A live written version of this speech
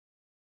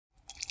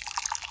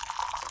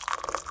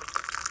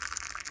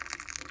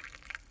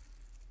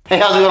Hey,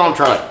 how's it going? I'm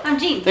Charlie. I'm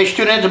Jean. Thanks for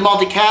tuning in to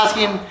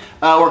Multicasking.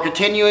 We're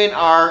continuing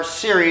our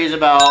series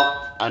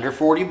about under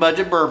 40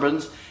 budget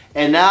bourbons.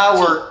 And now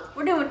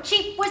we're doing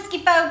cheap whiskey,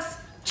 folks.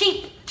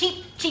 Cheap.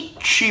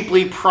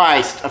 Cheaply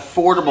priced,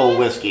 affordable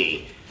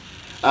whiskey.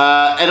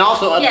 And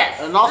also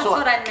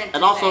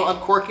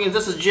uncorking.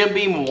 This is Jim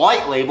Beam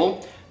White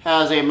Label.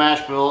 Has a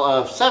mash bill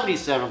of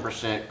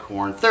 77%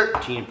 corn,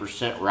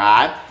 13%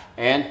 rye,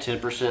 and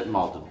 10%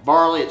 malted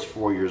barley. It's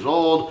 4 years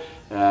old.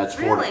 It's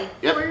 40,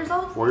 yep, 4 years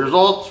old? 4 years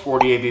old. It's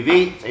 40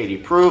 ABV. It's 80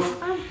 proof.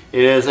 Oh.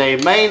 It is a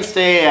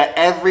mainstay at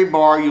every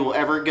bar you will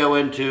ever go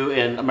into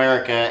in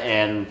America,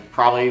 and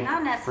probably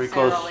pretty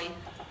close.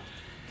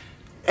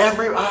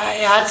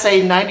 I'd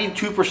say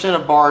 92%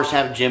 of bars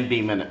have Jim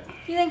Beam in it.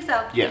 You think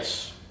so?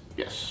 Yes.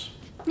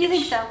 You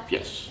think so?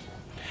 Yes.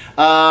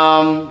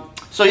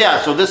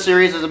 So this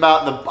series is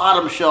about the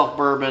bottom shelf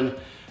bourbon.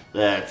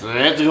 It's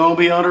going to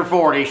be under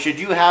 40. Should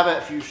you have it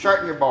if you're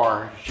starting your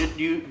bar? Should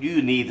you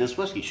need this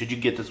whiskey? Should you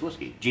get this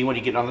whiskey? Gene, what are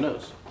you getting on the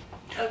nose?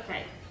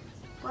 Okay.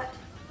 What?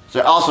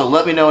 So also,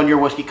 let me know in your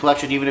whiskey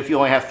collection, even if you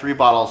only have 3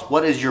 bottles,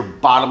 what is your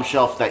bottom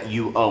shelf that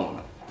you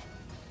own?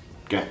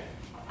 Okay.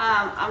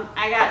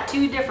 I got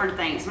 2 different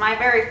things. My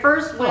very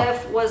first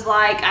whiff was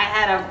like I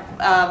had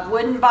a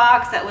wooden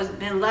box that was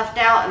been left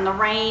out in the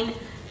rain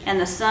and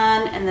the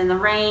sun, and then the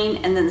rain,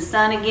 and then the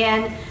sun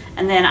again.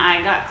 And then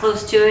I got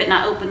close to it and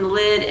I opened the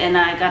lid and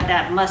I got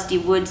that musty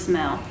wood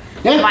smell.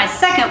 Yeah. My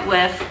second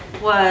whiff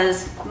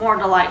was more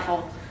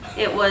delightful.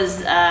 It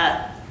was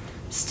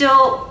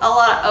still a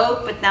lot of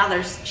oak, but now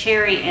there's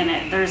cherry in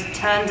it. There's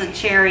tons of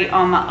cherry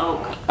on my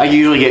oak. I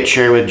usually get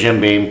cherry with Jim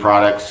Beam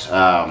products.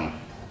 I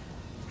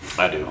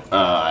do.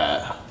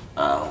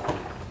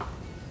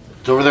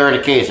 It's over there in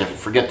a case. I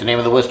forget the name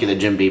of the whiskey that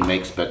Jim Beam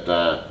makes, but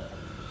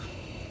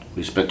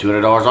we spent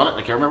 $200 on it.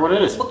 I can't remember what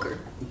it is. Booker.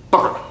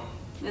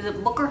 Is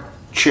it Booker?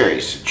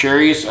 Cherries.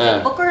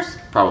 Bookers?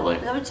 Probably.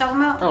 Is that what you're talking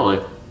about?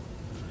 Probably.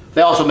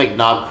 They also make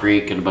Knob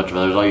Creek and a bunch of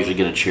others. I'll usually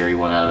get a cherry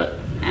one out of it.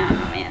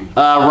 Oh, man.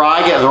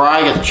 Rye, get the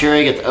rye, get the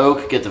cherry, get the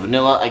oak, get the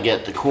vanilla, I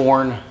get the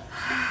corn.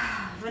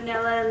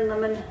 Vanilla and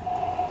lemon.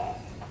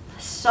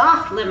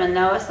 Soft lemon,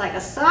 though. It's like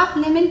a soft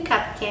lemon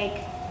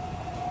cupcake.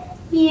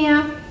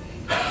 Yeah.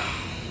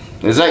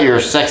 Is that your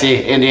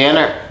sexy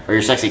Indiana or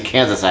your sexy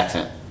Kansas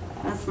accent?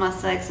 That's my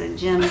sexy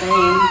Jim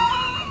Beam.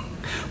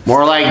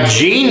 More like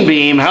Gene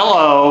Beam,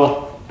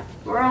 hello.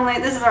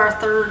 This is our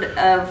third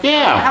of,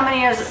 how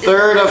many years?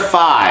 Third of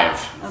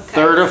 5. Okay.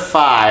 Third of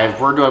 5.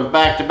 We're doing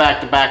back to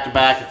back.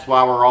 That's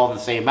why we're all in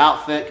the same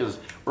outfit, because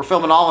we're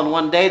filming all in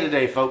one day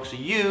today, folks, so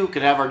you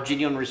can have our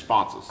genuine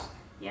responses.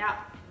 Yeah.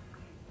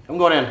 I'm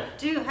going in.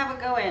 Do have a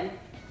go in.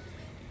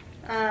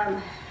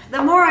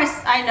 The more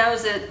I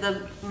nose it,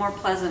 the more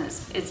pleasant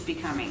it's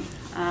becoming.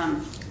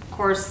 Of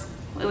course,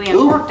 we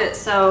uncorked it,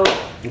 so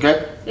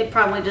it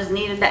probably just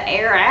needed to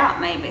air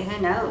out, maybe.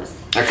 Who knows?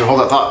 Actually,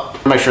 hold that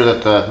thought. Make sure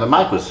that the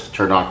mic was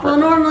turned on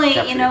correctly.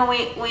 Well,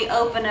 normally, we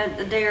open it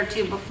a day or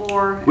 2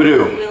 before. We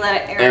do. We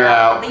let it air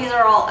out. These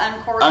are all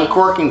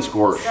uncorking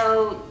scores.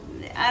 So,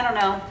 I don't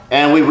know.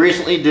 And we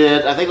recently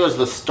did, I think it was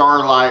the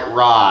Starlight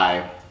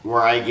Rye,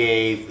 where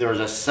there was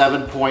a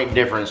 7-point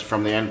difference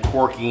from the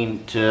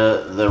uncorking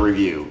to the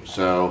review.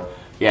 So,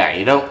 yeah,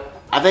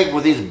 I think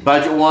with these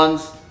budget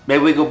ones,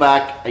 maybe we go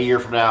back a year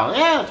from now.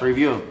 Yeah, let's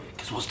review them,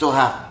 because we'll still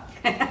have them.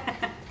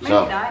 Maybe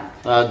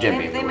not.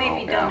 They may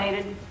be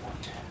donated.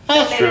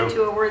 That's true.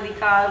 To a worthy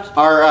cause.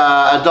 Our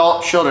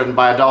adult children,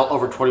 by adult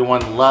over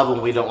 21, love when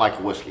we don't like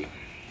a whiskey.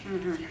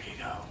 Mm-hmm. Here you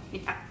go.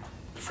 Yeah.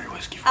 Free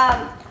whiskey.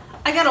 I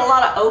got a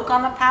lot of oak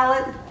on the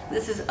palate.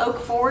 This is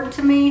oak forward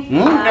to me.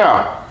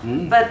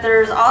 But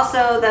there's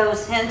also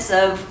those hints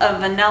of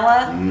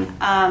vanilla.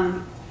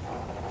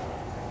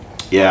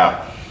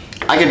 Yeah.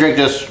 I could drink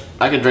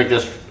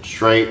this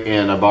straight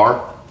in a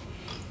bar.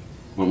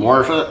 Want more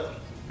of it?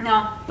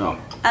 No.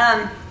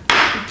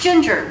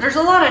 Ginger. There's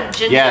a lot of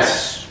ginger.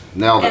 Yes.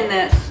 Nailed it. In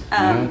this.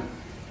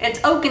 It's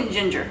oak and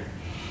ginger.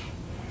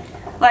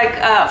 Like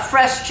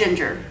fresh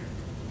ginger.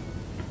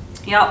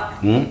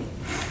 Yep. You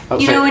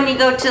know when you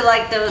go to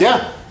like those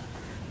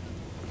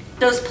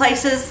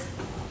places,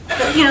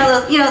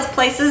 those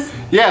places.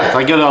 Yes,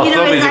 I go to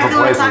so many different places.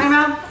 What I'm talking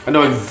about? I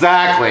know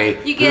exactly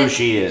who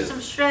she is.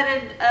 Some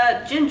shredded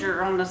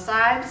ginger on the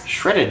sides.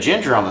 Shredded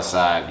ginger on the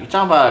side. You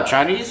talking about a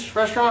Chinese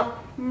restaurant?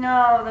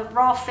 No, the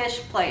raw fish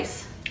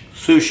place.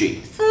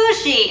 Sushi.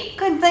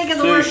 Couldn't think of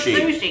the word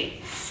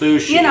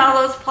sushi. You know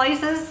those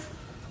places.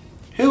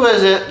 Who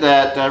is it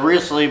that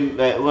recently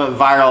went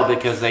viral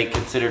because they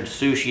considered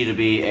sushi to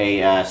be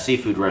a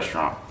seafood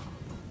restaurant?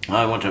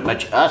 I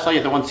saw you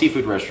at the one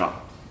seafood restaurant.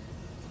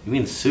 You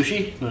mean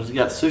sushi? You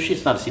got sushi?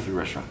 It's not a seafood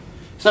restaurant.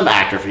 Some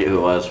actor, I forget who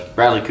it was.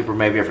 Bradley Cooper,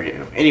 maybe, I forget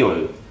who.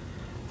 Anyway.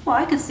 Well,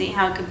 I can see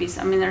how it could be.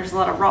 I mean, there's a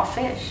lot of raw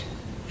fish.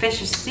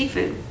 Fish is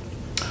seafood.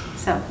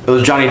 So. It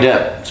was Johnny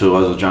Depp. So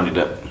it was Johnny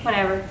Depp.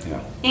 Whatever.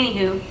 Yeah.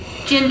 Anywho,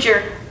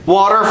 ginger.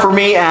 Water for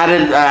me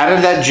added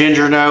that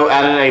ginger note.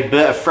 Added a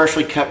bit of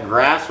freshly cut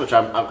grass, which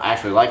I'm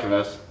actually liking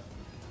this.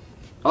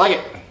 I like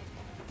it.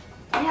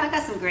 Yeah, I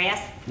got some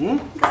grass. I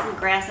got some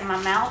grass in my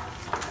mouth.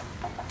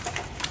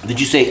 Did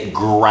you say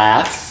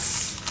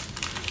grass?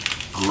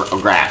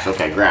 Grass,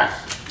 okay,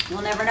 grass.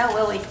 We'll never know,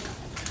 will we?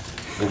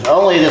 If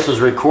only this was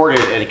recorded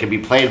and it could be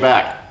played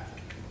back.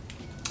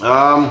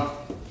 Nah,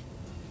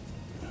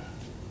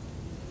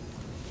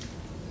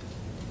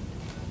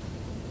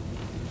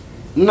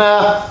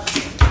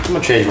 I'm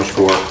gonna change my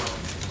score.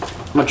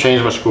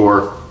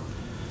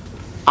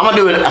 I'm gonna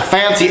do a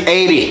fancy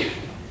 80.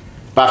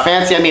 By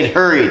fancy, I mean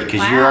hurried,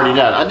 because you're already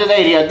done. I did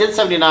 80, I did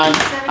 79,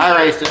 I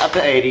raised it up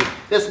to 80.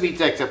 This meets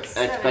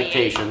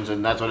expectations,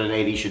 and that's what an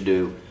 80 should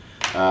do.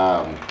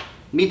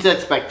 Meets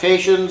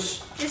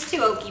expectations. It's too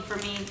oaky for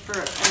me for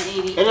an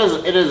 80.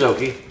 It is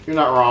oaky. You're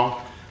not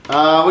wrong.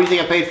 What do you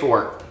think I paid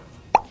for it?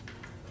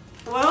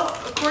 Well,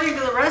 according to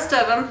the rest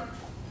of them.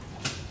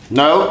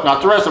 No,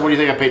 not the rest of them. What do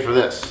you think I paid for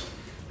this?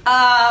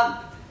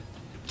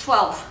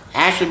 12.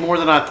 Actually, more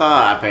than I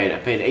thought I paid. I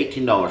paid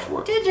 $18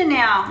 for it. Did you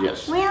now?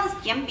 Yes. Well,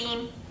 it's Jim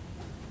Beam.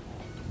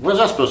 What is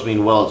that supposed to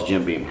mean? Well, it's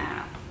Jim Beam. I don't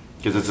know.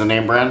 Because it's a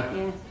name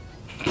brand?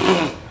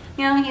 Yeah.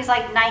 You know, he's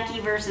like Nike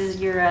versus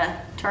your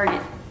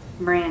Target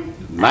brand.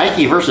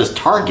 Nike versus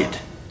Target?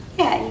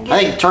 Yeah. You get,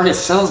 I think Target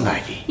sells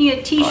Nike. You get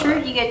a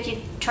t-shirt, you get your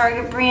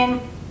Target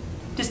brand.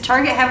 Does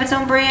Target have its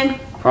own brand?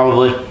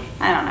 Probably.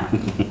 I don't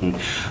know.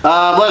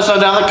 Let us know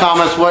down in the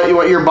comments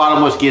what your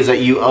bottom whiskey is that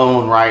you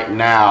own right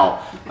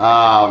now.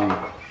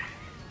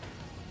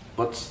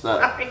 What's that?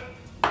 Sorry.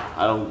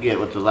 I don't get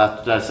what the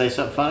last. Did I say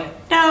something funny?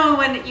 No,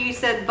 when you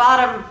said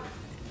bottom,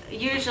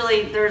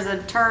 usually there's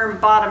a term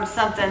bottom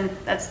something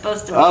that's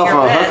supposed to be Oh,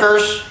 your for best.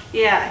 hookers?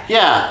 Yeah.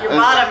 Yeah. Your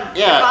bottom,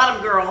 yeah. your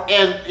bottom girl.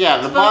 And yeah,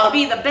 the Supposed bottom. to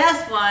be the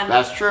best one.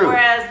 That's true.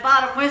 Whereas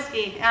bottom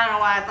whiskey, I don't know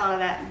why I thought of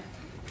that.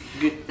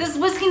 Good. This is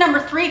whiskey number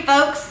 3,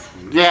 folks.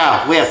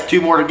 Yeah, we have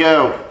 2 more to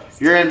go.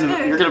 You're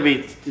tuned. gonna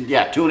be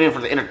tuning in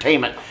for the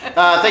entertainment.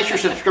 Thanks for your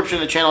subscription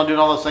to the channel and doing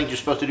all those things you're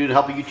supposed to do to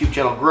help a YouTube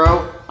channel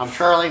grow. I'm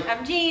Charlie.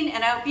 I'm Jean,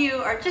 and I hope you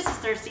are just as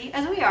thirsty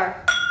as we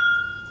are.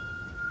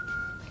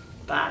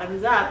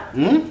 Bottoms up.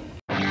 Hmm?